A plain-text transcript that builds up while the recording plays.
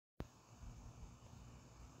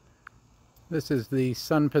This is the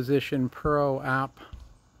Sun Position Pro app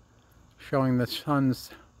showing the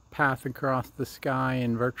sun's path across the sky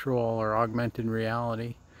in virtual or augmented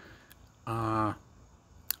reality. The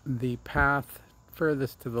path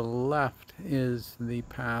furthest to the left is the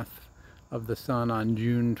path of the sun on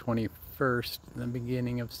June 21st, the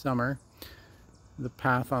beginning of summer. The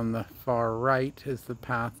path on the far right is the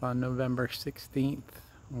path on November 16th,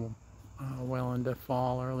 well into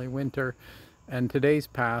fall, early winter. And today's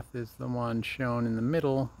path is the one shown in the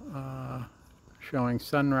middle, showing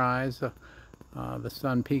sunrise, the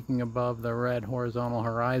sun peaking above the red horizontal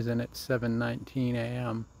horizon at 7:19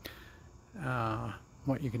 a.m.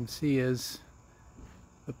 What you can see is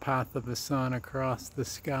the path of the sun across the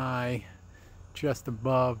sky just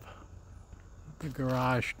above the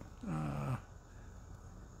garage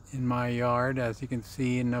in my yard. As you can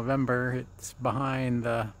see, in November it's behind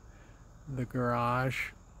the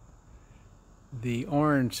garage. The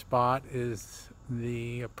orange spot is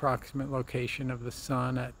the approximate location of the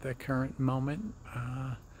sun at the current moment,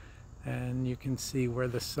 and you can see where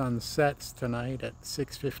the sun sets tonight at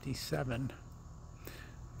 6:57.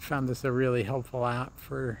 Found this a really helpful app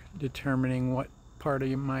for determining what part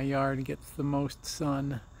of my yard gets the most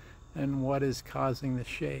sun and what is causing the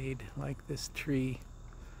shade, like this tree.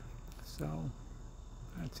 So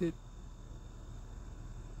that's it.